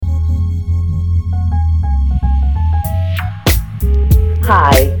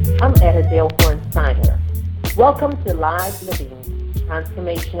Welcome to Live Living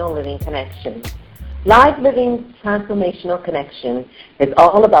Transformational Living Connection. Live Living Transformational Connection is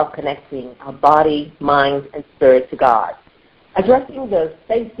all about connecting our body, mind, and spirit to God, addressing those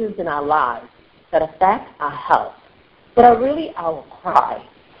spaces in our lives that affect our health, but are really our cry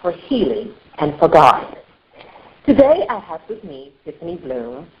for healing and for God. Today I have with me Tiffany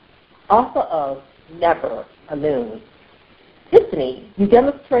Bloom, author of Never Alone. Tiffany, you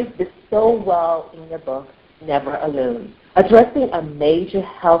demonstrate this so well in your book, Never Alone, addressing a major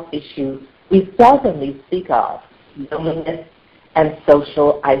health issue we seldomly speak of, loneliness and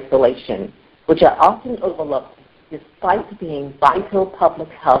social isolation, which are often overlooked despite being vital public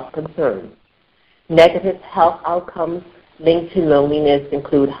health concerns. Negative health outcomes linked to loneliness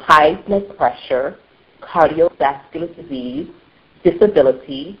include high blood pressure, cardiovascular disease,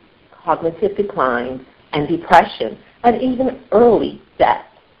 disability, cognitive decline, and depression, and even early death.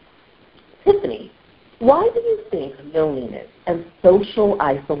 Tiffany, why do you think loneliness and social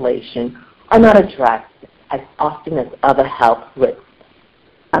isolation are not addressed as often as other health risks?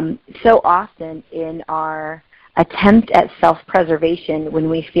 So often in our attempt at self-preservation, when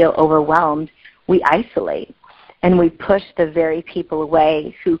we feel overwhelmed, we isolate and we push the very people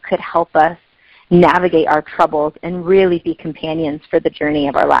away who could help us navigate our troubles and really be companions for the journey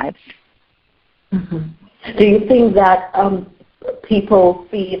of our lives. Mm-hmm. Do you think that people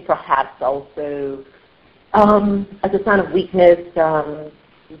see it perhaps also as a sign of weakness?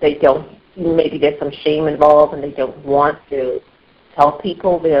 They don't, maybe there's some shame involved and they don't want to tell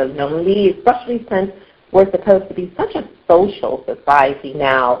people they're lonely, especially since we're supposed to be such a social society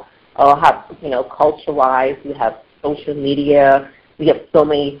now. Culture-wise, you have social media, we have so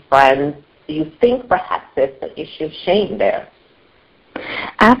many friends. Do you think perhaps there's an issue of shame there?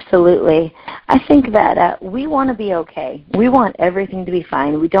 Absolutely. I think that we want to be okay. We want everything to be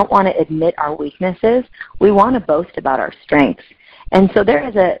fine. We don't want to admit our weaknesses. We want to boast about our strengths. And so there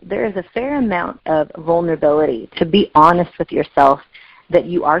is a fair amount of vulnerability to be honest with yourself that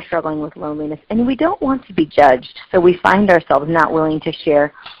you are struggling with loneliness, and we don't want to be judged. So we find ourselves not willing to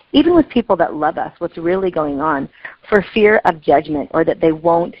share, even with people that love us, what's really going on for fear of judgment, or that they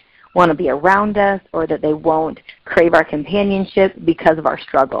won't want to be around us, or that they won't crave our companionship because of our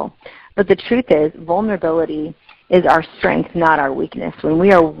struggle. But the truth is, vulnerability is our strength, not our weakness. When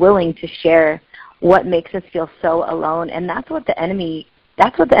we are willing to share what makes us feel so alone, and that's what the enemy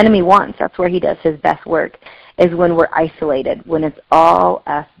wants. That's where he does his best work, is when we're isolated, when it's all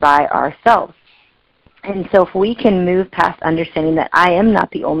us by ourselves. And so if we can move past understanding that I am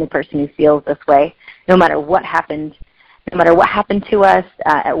not the only person who feels this way, no matter what happened to us,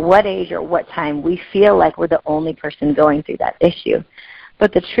 at what age or what time, we feel like we're the only person going through that issue.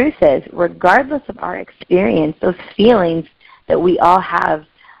 But the truth is, regardless of our experience, those feelings that we all have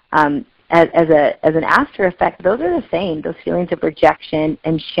as an after effect, those are the same. Those feelings of rejection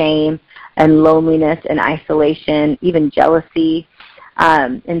and shame and loneliness and isolation, even jealousy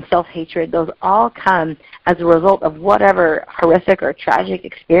and self-hatred, those all come as a result of whatever horrific or tragic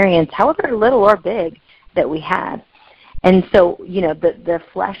experience, however little or big, that we had. And so, the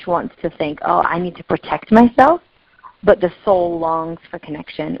flesh wants to think, I need to protect myself, but the soul longs for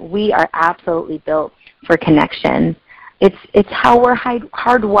connection. We are absolutely built for connection. It's how we're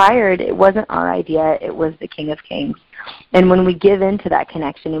hardwired. It wasn't our idea. It was the King of Kings. And when we give into that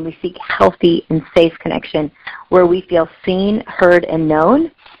connection and we seek healthy and safe connection where we feel seen, heard, and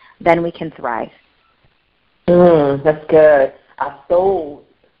known, then we can thrive. That's good. Our soul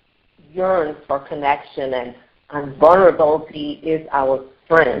yearns for connection, and vulnerability is our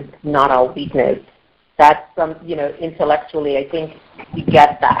strength, not our weakness. That's intellectually, I think we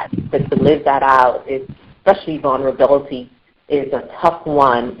get that, but to live that out, especially vulnerability, is a tough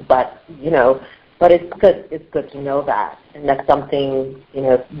one. But it's good to know that, and that's something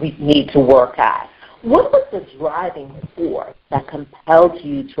we need to work at. What was the driving force that compelled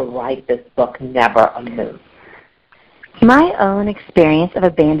you to write this book, Never Alone? My own experience of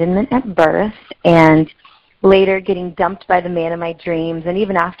abandonment at birth, and later getting dumped by the man of my dreams, and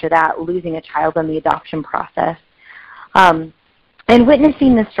even after that, losing a child in the adoption process, and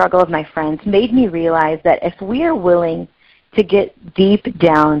witnessing the struggle of my friends made me realize that if we are willing to get deep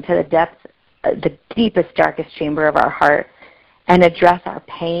down to the depths, the deepest, darkest chamber of our heart, and address our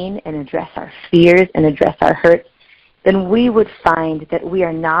pain and address our fears and address our hurts, then we would find that we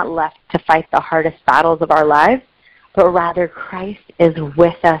are not left to fight the hardest battles of our lives, but rather Christ is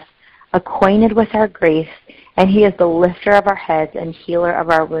with us, acquainted with our grief, and he is the lifter of our heads and healer of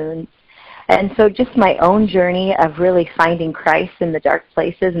our wounds. And so just my own journey of really finding Christ in the dark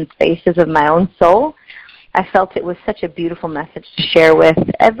places and spaces of my own soul, I felt it was such a beautiful message to share with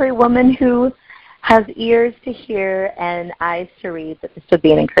every woman who has ears to hear and eyes to read, that this would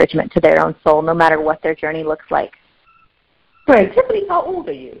be an encouragement to their own soul, no matter what their journey looks like. Great. Tiffany, how old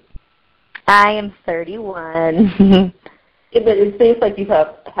are you? I am 31. It seems like you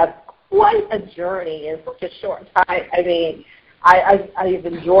have quite a journey in such a short time. I mean, I've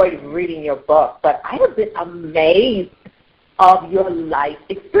enjoyed reading your book, but I have been amazed of your life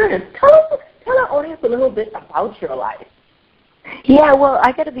experience. Tell our audience a little bit about your life. Yeah, well,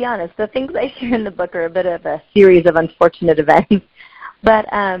 I got to be honest. The things I share in the book are a bit of a series of unfortunate events. But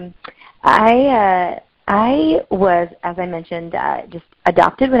I was, as I mentioned, just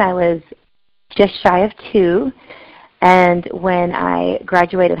adopted when I was just shy of 2. And when I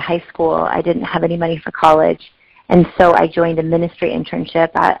graduated high school, I didn't have any money for college. And so I joined a ministry internship.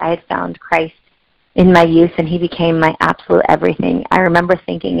 I had found Christ in my youth, and he became my absolute everything. I remember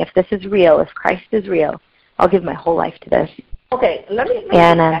thinking, if this is real, if Christ is real, I'll give my whole life to this. Okay, let me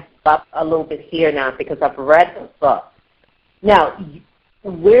back up a little bit here now, because I've read the book. Now,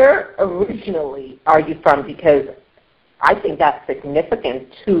 where originally are you from? Because I think that's significant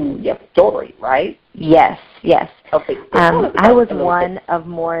to your story, right? Yes. Okay. I was one of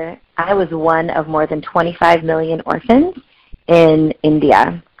more than 25 million orphans in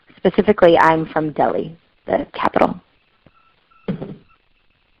India. Specifically, I'm from Delhi, the capital.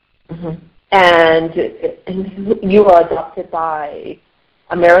 Mm-hmm. And you were adopted by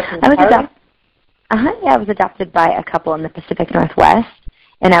American parents? I was adopted by a couple in the Pacific Northwest.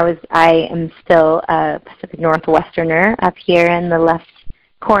 And I am still a Pacific Northwesterner up here in the left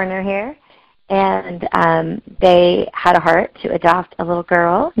corner here. And they had a heart to adopt a little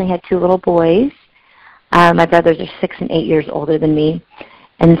girl, and they had 2 little boys. My brothers are 6 and 8 years older than me.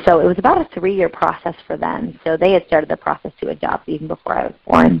 And so it was about a 3-year process for them. So they had started the process to adopt even before I was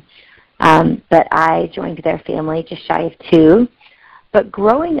born. But I joined their family just shy of 2. But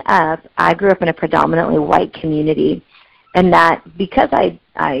growing up, I grew up in a predominantly white community. And that because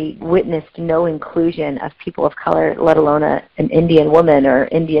I witnessed no inclusion of people of color, let alone an Indian woman or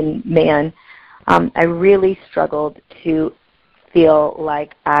Indian man, I really struggled to feel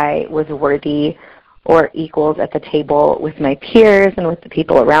like I was worthy or equals at the table with my peers and with the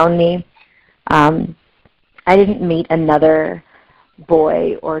people around me. I didn't meet another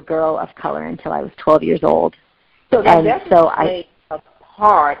boy or girl of color until I was 12 years old. So that definitely played a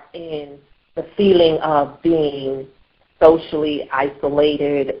part in the feeling of being socially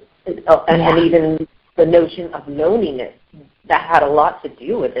isolated, and even the notion of loneliness. That had a lot to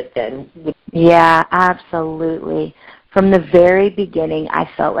do with it then. Yeah, absolutely. From the very beginning, I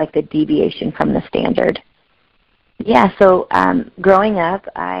felt like the deviation from the standard. Yeah, so growing up,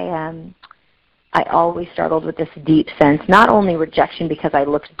 I always struggled with this deep sense, not only rejection because I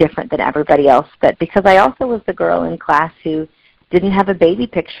looked different than everybody else, but because I also was the girl in class who didn't have a baby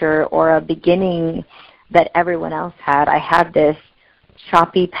picture or a beginning that everyone else had. I had this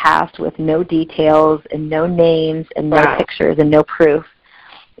choppy past with no details and no names and no pictures and no proof.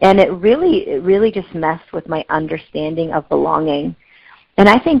 And it really just messed with my understanding of belonging. And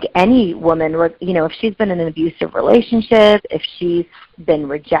I think any woman, if she's been in an abusive relationship, if she's been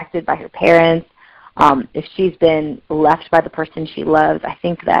rejected by her parents, if she's been left by the person she loves, I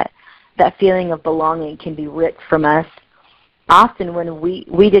think that feeling of belonging can be ripped from us often when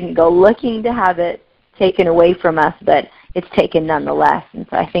we didn't go looking to have it taken away from us, but it's taken nonetheless. And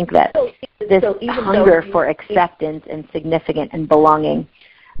so I think that this hunger for acceptance and significance and belonging,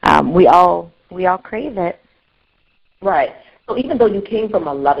 we all crave it. Right. So even though you came from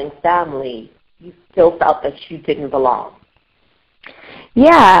a loving family, you still felt that you didn't belong.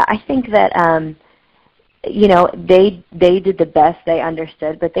 Yeah, I think that they did the best they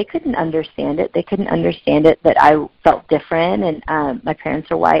understood, but they couldn't understand it. They couldn't understand it that I felt different, and my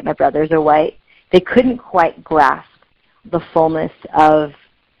parents are white, my brothers are white. They couldn't quite grasp the fullness of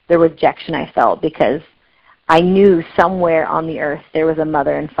the rejection I felt, because I knew somewhere on the earth there was a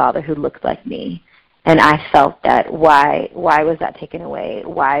mother and father who looked like me. And I felt that why was that taken away?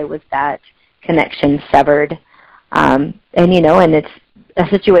 Why was that connection severed? And it's a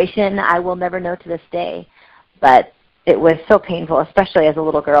situation I will never know to this day. But it was so painful, especially as a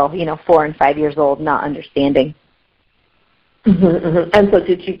little girl, 4 and 5 years old, not understanding. Mm-hmm, mm-hmm. And so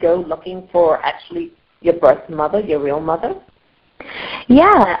did you go looking for actually your birth mother, your real mother?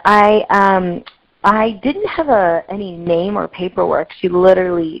 Yeah, I didn't have any name or paperwork. She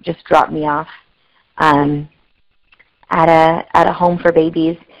literally just dropped me off at a home for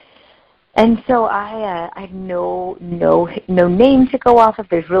babies. And so I had no name to go off of.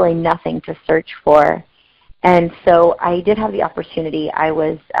 There's really nothing to search for. And so I did have the opportunity. I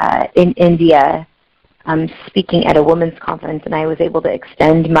was in India speaking at a women's conference, and I was able to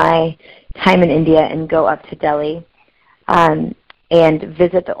extend my time in India and go up to Delhi and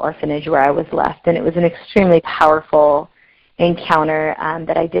visit the orphanage where I was left. And it was an extremely powerful encounter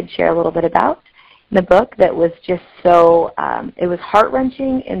that I did share a little bit about in the book that was just so, it was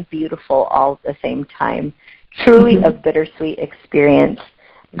heart-wrenching and beautiful all at the same time. Truly a bittersweet experience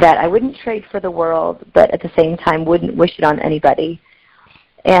that I wouldn't trade for the world, but at the same time wouldn't wish it on anybody.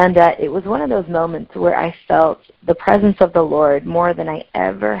 And it was one of those moments where I felt the presence of the Lord more than I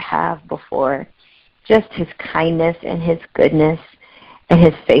ever have before. Just his kindness and his goodness and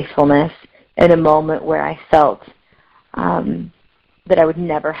his faithfulness in a moment where I felt that I would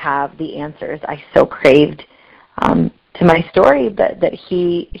never have the answers I so craved to my story, but that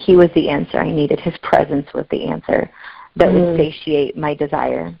he was the answer I needed. His presence was the answer that would satiate my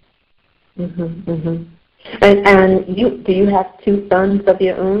desire. And do you have two sons of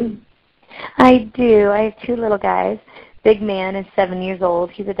your own? I do. I have two little guys. Big man is 7 years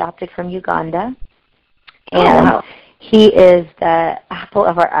old. He's adopted from Uganda. And he is the apple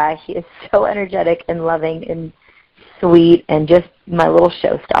of our eye. He is so energetic and loving and sweet and just my little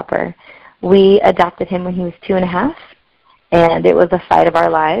showstopper. We adopted him when he was 2.5, and it was a fight of our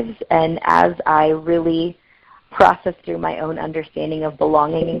lives. And as I really processed through my own understanding of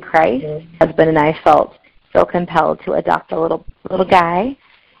belonging in Christ, my husband and I felt so compelled to adopt a little guy,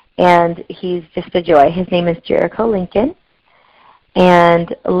 and he's just a joy. His name is Jericho Lincoln,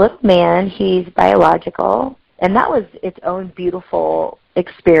 and a little man, he's biological, and that was its own beautiful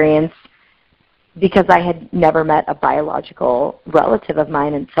experience because I had never met a biological relative of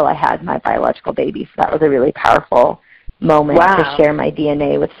mine until I had my biological baby, so that was a really powerful moment to share my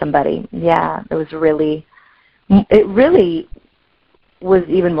DNA with somebody. Yeah, it really was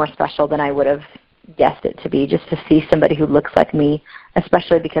even more special than I would have guessed it to be, just to see somebody who looks like me,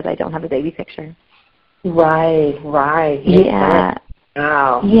 especially because I don't have a baby picture. Right. Yeah.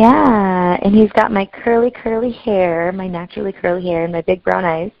 Wow. Yeah, and he's got my curly hair, my naturally curly hair, and my big brown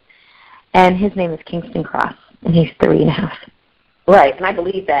eyes. And his name is Kingston Cross, and he's 3.5. Right, and I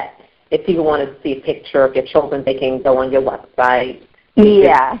believe that if people want to see a picture of your children, they can go on your website.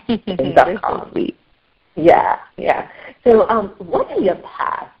 Yeah. They're so sweet. Yeah. So what in your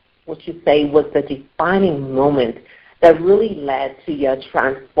past would you say was the defining moment that really led to your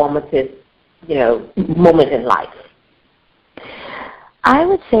transformative, moment in life? I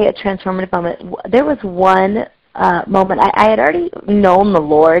would say a transformative moment. There was one moment. I had already known the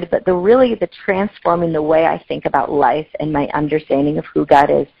Lord, but the transforming the way I think about life and my understanding of who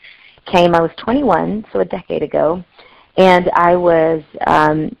God is came. I was 21, so a decade ago, and I was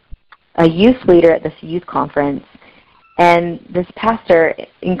a youth leader at this youth conference, and this pastor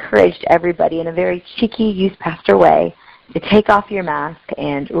encouraged everybody in a very cheeky youth pastor way to take off your mask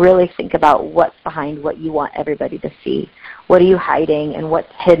and really think about what's behind what you want everybody to see. What are you hiding and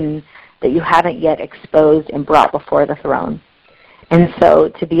what's hidden that you haven't yet exposed and brought before the throne? And so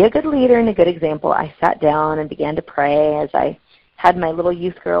to be a good leader and a good example, I sat down and began to pray as I had my little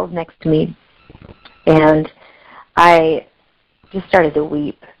youth girls next to me. And I just started to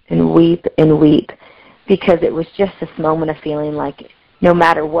weep and weep and weep because it was just this moment of feeling like no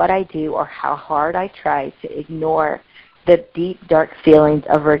matter what I do or how hard I try to ignore the deep, dark feelings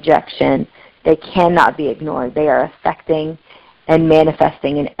of rejection, they cannot be ignored. They are affecting and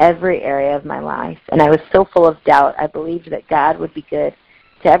manifesting in every area of my life. And I was so full of doubt. I believed that God would be good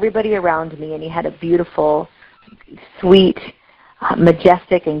to everybody around me, and he had a beautiful, sweet,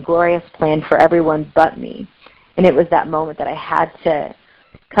 majestic, and glorious plan for everyone but me. And it was that moment that I had to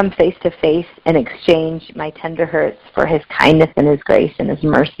come face to face and exchange my tender hurts for his kindness and his grace and his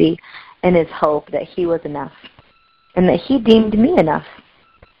mercy and his hope that he was enough and that he deemed me enough.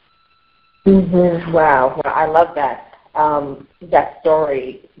 Wow, I love that. That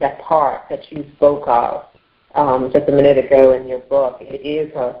story, that part that you spoke of just a minute ago in your book. It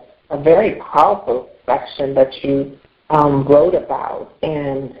is a very powerful section that you wrote about,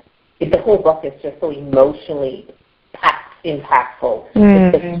 and the whole book is just so emotionally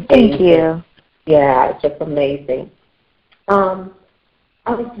impactful. Thank you. Yeah, it's just amazing. I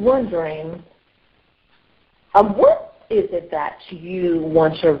was wondering, what is it that you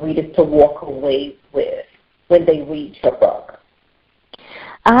want your readers to walk away with when they read your book?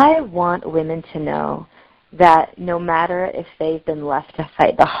 I want women to know that no matter if they've been left to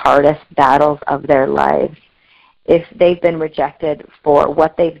fight the hardest battles of their lives, if they've been rejected for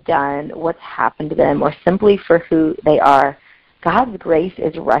what they've done, what's happened to them, or simply for who they are, God's grace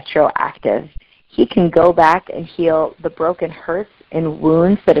is retroactive. He can go back and heal the broken hurts and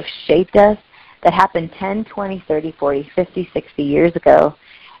wounds that have shaped us, that happened 10, 20, 30, 40, 50, 60 years ago.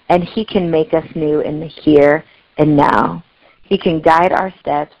 and He can make us new in the here and now. He can guide our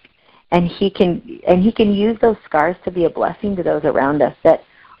steps, and He can use those scars to be a blessing to those around us, that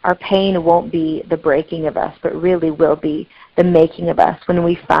our pain won't be the breaking of us, but really will be the making of us when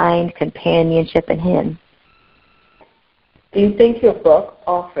we find companionship in Him. Do you think your book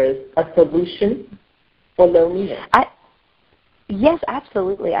offers a solution for loneliness? Yes,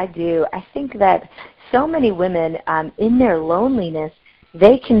 absolutely, I do. I think that so many women, in their loneliness,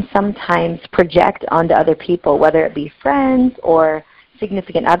 they can sometimes project onto other people, whether it be friends or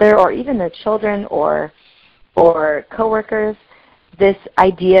significant other or even their children or coworkers, this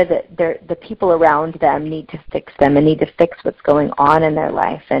idea that the people around them need to fix them and need to fix what's going on in their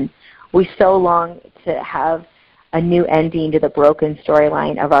life. And we so long to have a new ending to the broken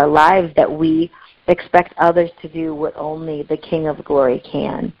storyline of our lives that we expect others to do what only the King of Glory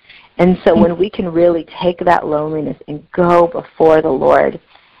can. And so when we can really take that loneliness and go before the Lord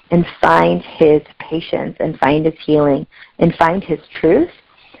and find His patience and find His healing and find His truth,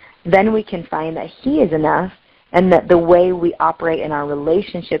 then we can find that He is enough and that the way we operate in our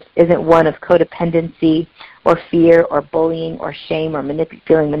relationships isn't one of codependency or fear or bullying or shame or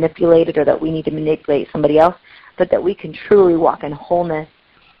feeling manipulated or that we need to manipulate somebody else, but that we can truly walk in wholeness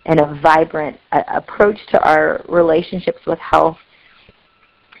and a vibrant approach to our relationships with health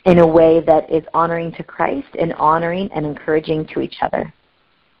in a way that is honoring to Christ and honoring and encouraging to each other.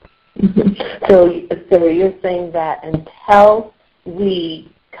 So you're saying that until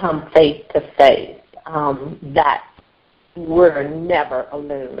we come face to face, that we're never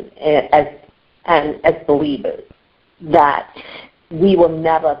alone as believers, that we will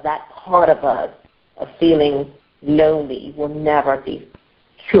never, that part of us of feeling lonely will never be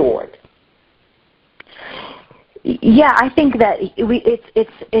cured. Yeah, I think that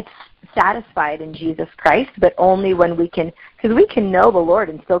it's satisfied in Jesus Christ, but only when we can, because we can know the Lord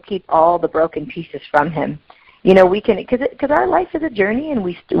and still keep all the broken pieces from Him. You know, we can, because our life is a journey, and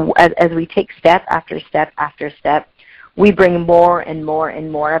as we take step after step after step, we bring more and more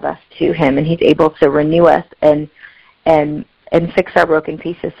and more of us to Him, and He's able to renew us and fix our broken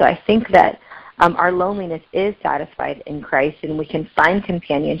pieces. So I think that our loneliness is satisfied in Christ, and we can find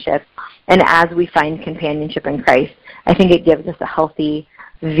companionship. And as we find companionship in Christ, I think it gives us a healthy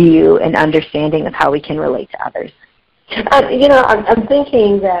view and understanding of how we can relate to others. I'm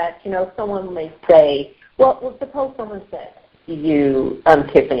thinking that, someone may say, well, suppose someone said to you,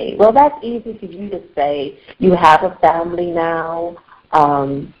 Tiffany, well, that's easy for you to say. You have a family now,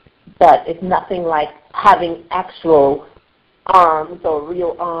 but it's nothing like having actual arms or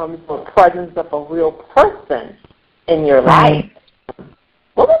real arms or presence of a real person in your life.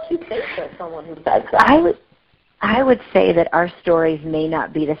 What would you say to someone who says that? I would say that our stories may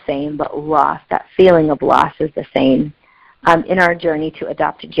not be the same, but loss, that feeling of loss is the same. In our journey to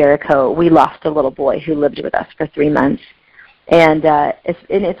adopt Jericho, we lost a little boy who lived with us for 3 months. And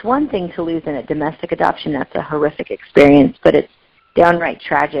it's one thing to lose in a domestic adoption. That's a horrific experience, but it's downright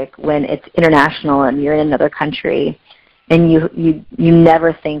tragic when it's international and you're in another country and you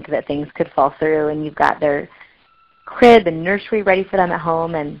never think that things could fall through, and you've got their crib and nursery ready for them at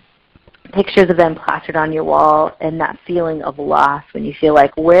home and pictures of them plastered on your wall, and that feeling of loss when you feel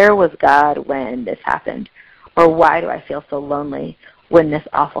like, where was God when this happened? Or why do I feel so lonely when this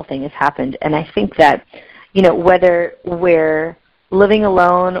awful thing has happened? And I think that, whether we're living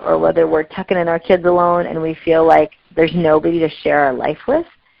alone or whether we're tucking in our kids alone and we feel like there's nobody to share our life with,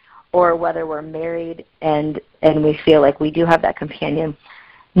 or whether we're married and we feel like we do have that companion,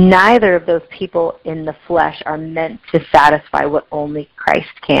 neither of those people in the flesh are meant to satisfy what only Christ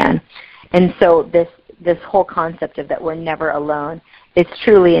can. And so this whole concept of that we're never alone is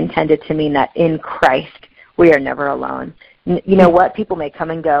truly intended to mean that in Christ we are never alone. You know what? People may come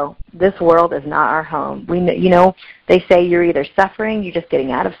and go. This world is not our home. They say you're either suffering, you're just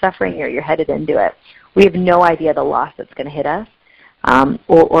getting out of suffering, or you're headed into it. We have no idea the loss that's going to hit us,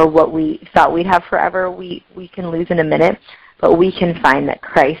 or what we thought we'd have forever, we can lose in a minute. But we can find that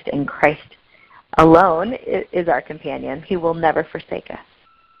Christ and Christ alone is our companion. He will never forsake us.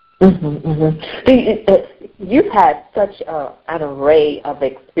 Mm-hmm, mm-hmm. You've had such an array of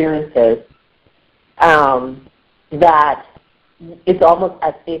experiences that it's almost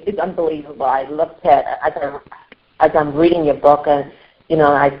as if it's unbelievable. I looked at as I'm reading your book, and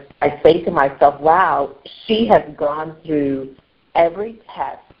I say to myself, "Wow, she has gone through every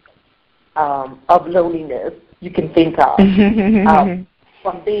test of loneliness you can think of,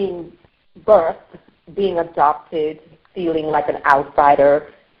 from being birthed, being adopted, feeling like an outsider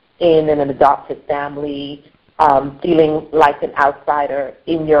in an adopted family, feeling like an outsider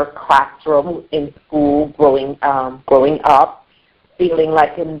in your classroom, in school, growing up, feeling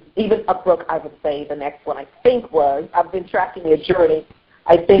like, even Upbrook, I would say the next one I think was, I've been tracking your journey,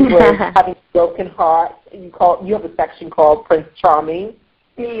 I think was having a broken heart. You have a section called Prince Charming.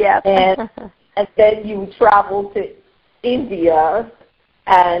 Yep. And then you travel to India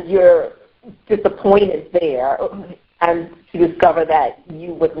and you're disappointed there and to discover that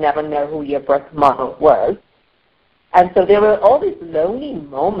you would never know who your birth mother was. And so there were all these lonely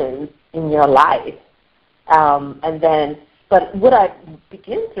moments in your life. But what I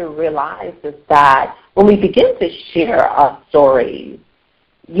begin to realize is that when we begin to share our stories,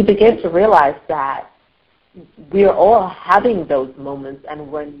 you begin to realize that we're all having those moments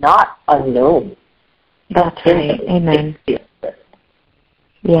and we're not alone. That's right. Amen.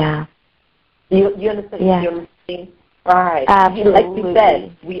 Yeah. You understand? Yeah. You understand? Right. Absolutely. Like you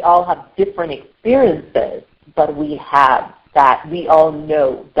said, we all have different experiences, but we all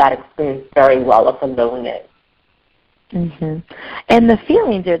know that experience very well of aloneness. Mm-hmm. And the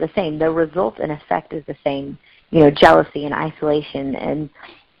feelings are the same. The result and effect is the same. Jealousy and isolation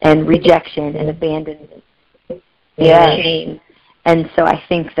and rejection and abandonment and shame. And so I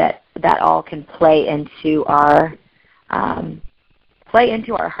think that all can play into our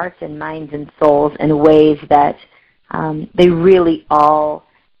hearts and minds and souls in ways that they really all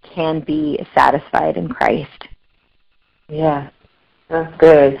can be satisfied in Christ. Yeah, that's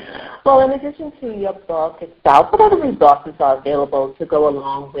good. Well, in addition to your book itself, what other resources are available to go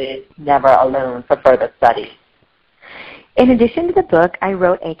along with Never Alone for further study? In addition to the book, I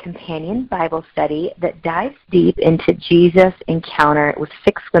wrote a companion Bible study that dives deep into Jesus' encounter with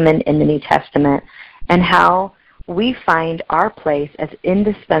 6 women in the New Testament and how we find our place as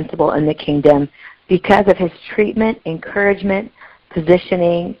indispensable in the kingdom because of his treatment, encouragement,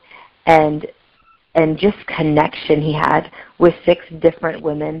 positioning, and just connection he had with 6 different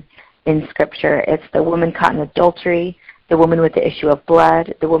women in Scripture. It's the woman caught in adultery, the woman with the issue of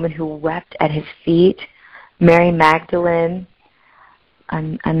blood, the woman who wept at his feet, Mary Magdalene,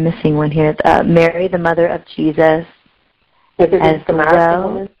 I'm missing one here, Mary, the mother of Jesus, as well.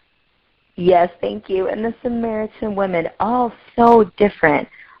 Woman? Yes, thank you. And the Samaritan women, all so different,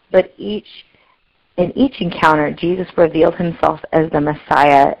 but in each encounter, Jesus revealed himself as the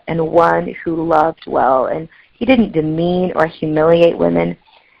Messiah and one who loved well. And he didn't demean or humiliate women.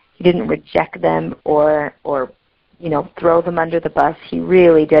 He didn't reject them or throw them under the bus. He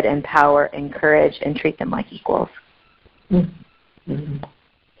really did empower, encourage, and treat them like equals. Mm-hmm.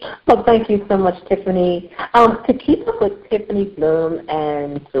 Well, thank you so much, Tiffany. To keep up with Tiffany Bluhm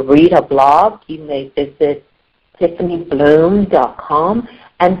and to read her blog, you may visit TiffanyBluhm.com.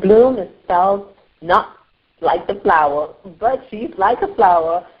 And Bloom is spelled not like the flower, but she's like a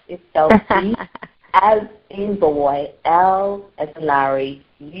flower. It's spelled B as in boy, L as in Larry,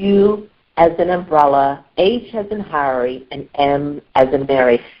 U as in umbrella, H as in Harry, and M as in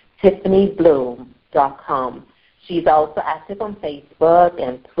Mary. TiffanyBluhm.com. She's also active on Facebook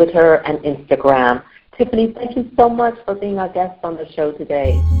and Twitter and Instagram. Tiffany, thank you so much for being our guest on the show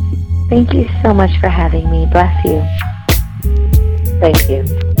today. Thank you so much for having me. Bless you. Thank you.